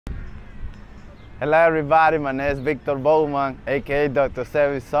Hello everybody, my name is Victor Bowman, aka Dr.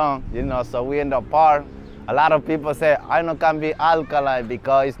 Sebi's son. So we in the park. A lot of people say, I know can be alkaline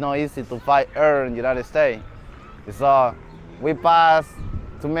because it's not easy to find air in the United States. So we passed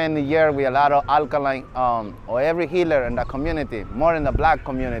too many years with a lot of alkaline, or every healer in the community, more in the black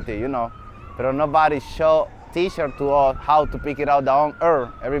community, But nobody show teacher to us how to pick it out their own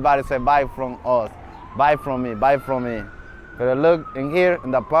air. Everybody say, buy from us, buy from me, buy from me. But look in here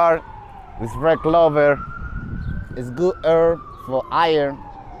in the park, it's red clover. It's good herb for iron.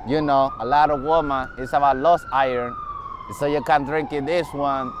 A lot of women, it's about lost iron. So you can drink it this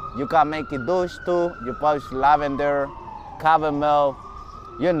one. You can make it douche too. You push lavender, chamomile.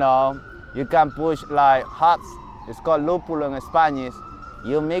 You can push like hops. It's called lúpulo in Spanish.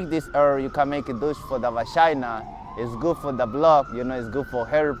 You make this herb, you can make it douche for the vagina. It's good for the blood. It's good for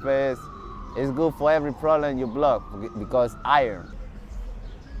herpes. It's good for every problem you block because iron.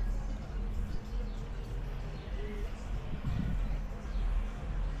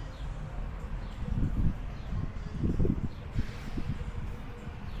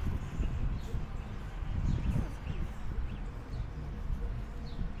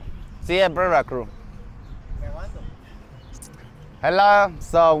 See you, brother crew. Hello,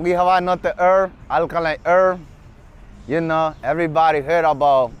 so we have another herb, alkaline herb. Everybody heard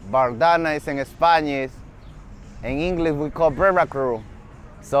about bardanas in Spanish. In English, we call breadfruit.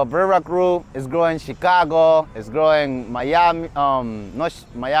 So breadfruit is growing in Chicago, it's growing Miami, not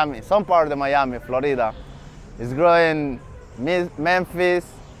Miami, some part of the Miami, Florida. It's growing Memphis.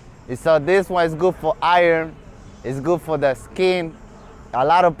 So this one is good for iron, it's good for the skin. A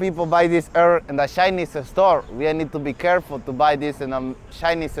lot of people buy this herb in the Chinese store. We need to be careful to buy this in a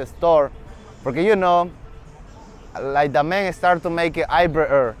Chinese store. Because like the men start to make it hybrid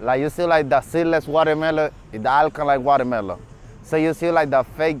herb. Like you see like the seedless watermelon, the alkaline watermelon. So you see like the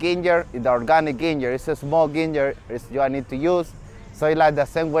fake ginger, the organic ginger. It's a small ginger you need to use. So it's like the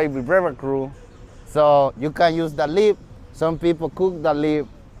same way with breadfruit. So you can use the leaf. Some people cook the leaf.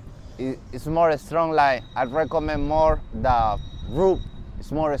 It's more strong, like I recommend more the root.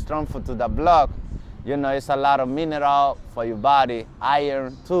 It's more strong to the blood. It's a lot of mineral for your body,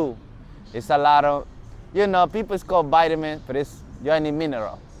 iron too. It's a lot of, people call vitamins, but you need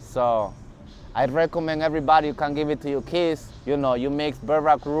mineral. So I recommend everybody, you can give it to your kids. You mix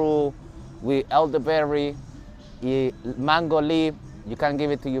breadfruit with elderberry, mango leaf. You can give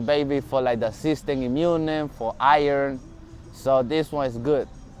it to your baby for like the system immune, for iron. So this one is good.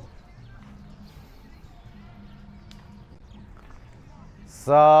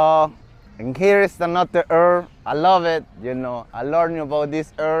 So, and here is another herb. I love it, I learned about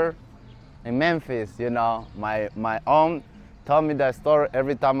this herb in Memphis, My aunt told me that story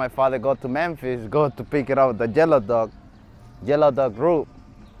every time my father go to Memphis, go to pick it up, the yellow dog root.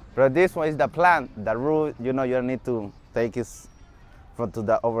 But this one is the plant, the root, you don't need to take it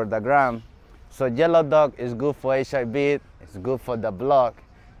over the ground. So yellow dog is good for HIV, it's good for the blood.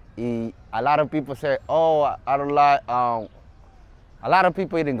 A lot of people say, oh, I don't like, a lot of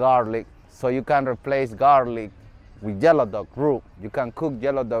people eating garlic, so you can replace garlic with yellow dog root. You can cook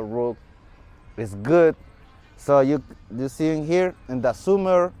yellow dog root. It's good. So you see in here in the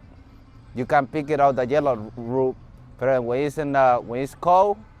summer, you can pick it out the yellow root. But when it's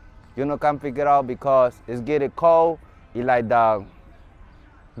cold, you can pick it out because it's getting cold. It's like the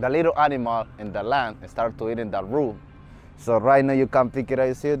little animal in the land start to eating the root. So right now you can pick it out.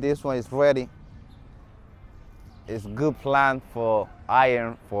 You see this one is ready. It's good plant for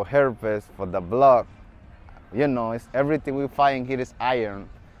iron, for herpes, for the blood. It's everything we find here is iron.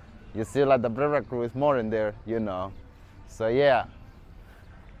 You see like the breadfruit is more in there, So yeah.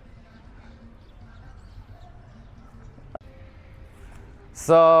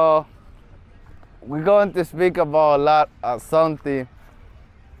 So we're going to speak about a lot of something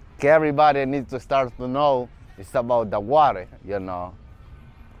everybody needs to start to know. It's about the water,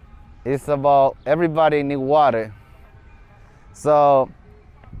 It's about everybody need water. So,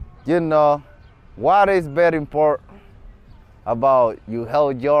 water is very important about your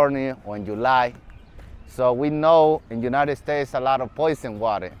health journey when you lie. So we know in the United States a lot of poison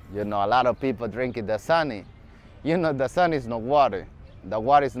water. A lot of people drinking the sunny. The sun is not water. The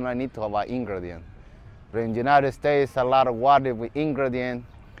water is not need to have an ingredient. But in the United States, a lot of water with ingredient.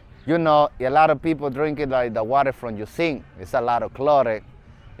 A lot of people drinking like the water from your sink. It's a lot of chloride.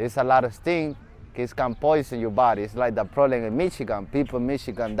 It's a lot of stink. It can poison your body. It's like the problem in Michigan. People in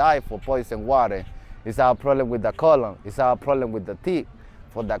Michigan die for poison water. It's our problem with the colon. It's our problem with the teeth.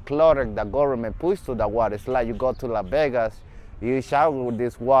 For the chlorine the government push to the water. It's like you go to Las Vegas, you shower with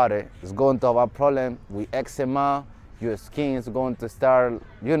this water. It's going to have a problem with eczema, your skin is going to start,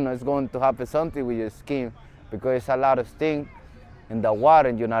 it's going to happen something with your skin because there's a lot of things in the water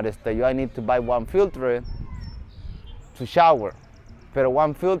in the United States. I need to buy one filter to shower. But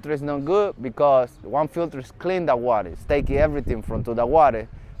one filter is not good because one filter is clean the water. It's taking everything from to the water.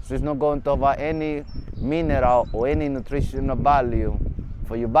 So it's not going to have any mineral or any nutritional value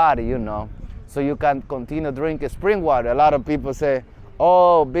for your body, So you can continue drinking spring water. A lot of people say,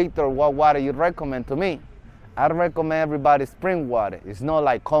 oh, Victor, what water you recommend to me? I recommend everybody spring water. It's not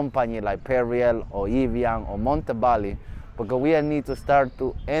like company like Perrier or Evian or Monte Valley, because we need to start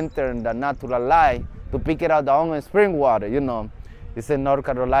to enter in the natural light to pick it out the own spring water, It's in North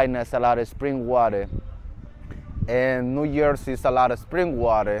Carolina, it's a lot of spring water. And New Jersey is a lot of spring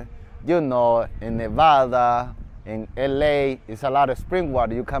water. In Nevada, in LA, it's a lot of spring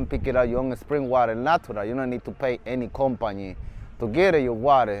water. You can pick it out your own spring water natural. You don't need to pay any company to get your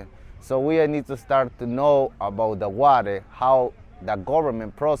water. So we need to start to know about the water, how the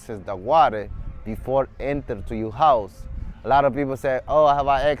government processes the water before enter to your house. A lot of people say, oh, I have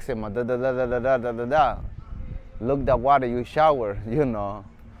an eczema, Look the water you shower,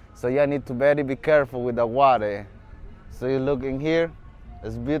 So you need to very be careful with the water. So you look in here,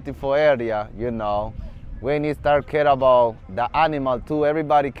 it's beautiful area, We need to start care about the animal too.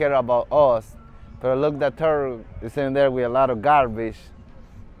 Everybody care about us. But look, the turtle is in there with a lot of garbage.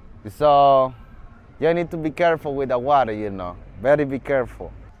 So you need to be careful with the water, Very be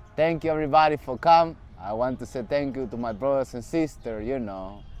careful. Thank you everybody for coming. I want to say thank you to my brothers and sisters,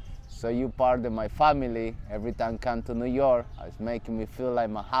 So you part of my family. Every time I come to New York, it's making me feel like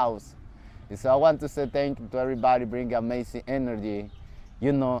my house. So I want to say thank you to everybody bringing amazing energy.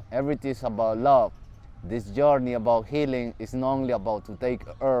 Everything is about love. This journey about healing is not only about to take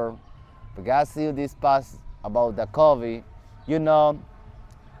herb. Because I see this past about the COVID,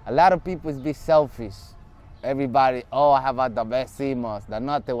 a lot of people be selfish. Everybody, oh, I have had the best CMOS. The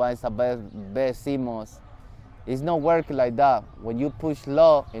another one is the best CMOS. It's not working like that. When you push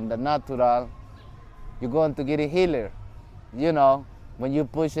love in the natural, you're going to get a healer. When you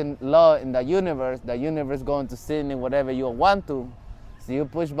push in love in the universe is going to send in whatever you want to. So you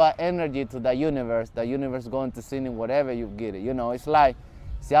push back energy to the universe is going to send in whatever you get it. It's like,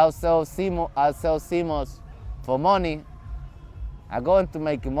 see, I'll sell CMOS for money. I'm going to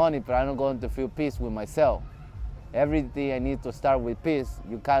make money, but I'm not going to feel peace with myself. Everything I need to start with peace.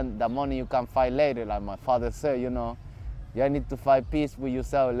 The money you can find later, like my father said, You need to find peace with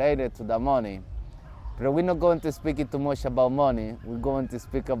yourself later to the money. But we're not going to speak too much about money. We're going to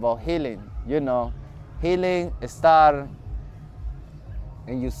speak about healing. Healing starts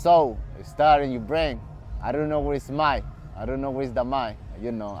in your soul. It starts in your brain. I don't know where it's mind. I don't know where it's the mind.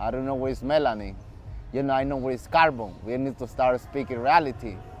 I don't know where it's melanin. I know where it's carbon. We need to start speaking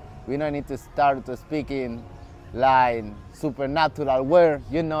reality. We don't need to start to speaking like supernatural word.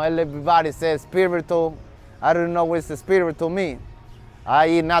 Everybody says spiritual. I don't know what's spiritual mean. I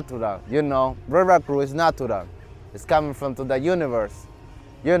eat natural, River Crew is natural. It's coming from to the universe.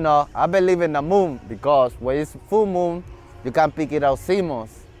 I believe in the moon because when it's full moon, you can pick it out CMOS.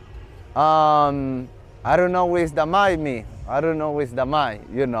 I don't know what's the mind mean. I don't know what's the mind.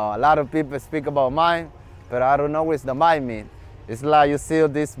 A lot of people speak about mind, but I don't know what's the mind mean. It's like you see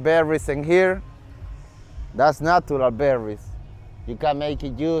these berries in here. That's natural berries. You can make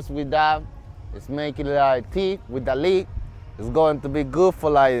it juice with that. It's making like tea with the leaf. It's going to be good for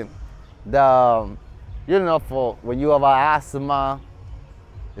like the, for when you have asthma.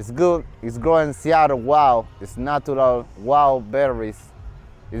 It's good. It's growing in Seattle. Wow. It's natural wild berries.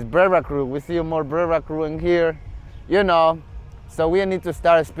 It's Brera Crew. We see more Brera Crew in here. So we need to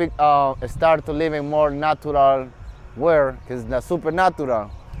start to live in more natural world, because the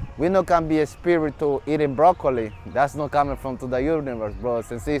supernatural. We not can be a spiritual eating broccoli. That's not coming from to the universe,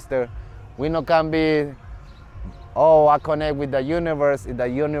 brothers and sisters. We not can be, oh, I connect with the universe. If the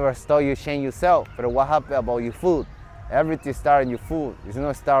universe start, you change yourself. But what happened about your food? Everything starts in your food. It's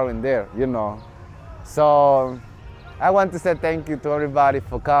not starting there, So I want to say thank you to everybody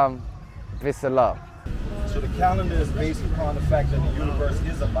for coming. Peace and love. So the calendar is based upon the fact that the universe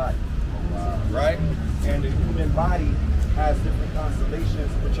is a body, right? And the human body has different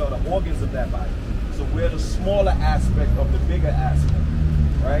constellations, which are the organs of that body. So we're the smaller aspect of the bigger aspect,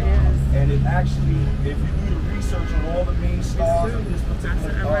 right? Yes. And it actually, if you do the research on all the main stars of this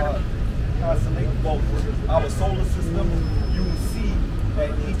particular constellation, well, our solar system, you will see that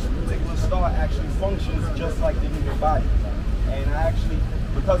each particular star actually functions just like the human body. And I actually,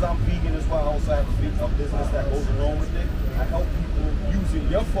 because I'm vegan as well, I also have a business that goes along with it. I help people using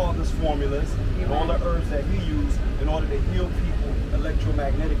your father's formulas and all the herbs that he used in order to heal people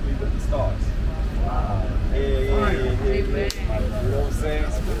electromagnetically with the stars. Yeah. You know what I'm saying?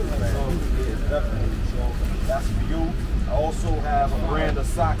 So, yeah, definitely. So, that's for you. I also have a brand of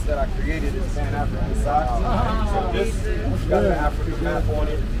socks that I created. It's Pan-African socks. So this got the African map on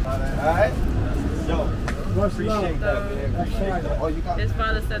it. Alright? Yo, appreciate that, man. Appreciate that. Oh, you got His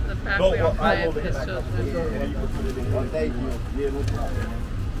father set the pathway on fire for his children. Yeah, you can put it in. Oh, thank you. Yeah, no problem.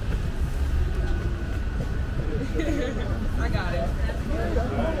 I got it.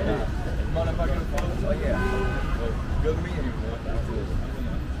 Oh, yeah. Good meeting you, man.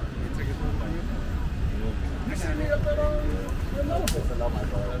 You see me up at your nose?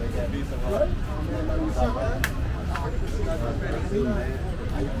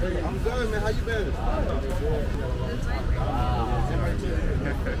 I'm good, man. How you been?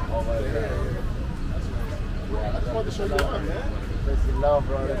 I just wanted to show you up, man. Love,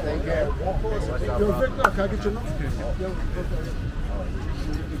 brother. Take care. Yo, Victor, can I get your number?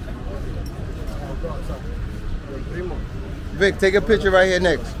 Vic, take a picture right here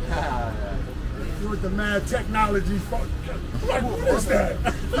next. You with the mad technology. Like, what is that?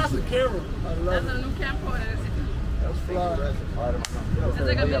 That's a camera. That's a new camcorder. That's fly. It's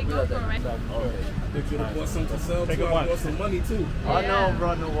like a mini GoPro, right? If you bought some to sell, you gotta bought some money too. I know,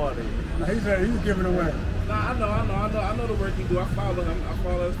 bro, no water. He's giving away. Nah, I know the work he do. I follow him. I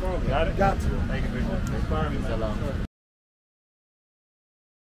follow his father. Got to. Thank you, Vic.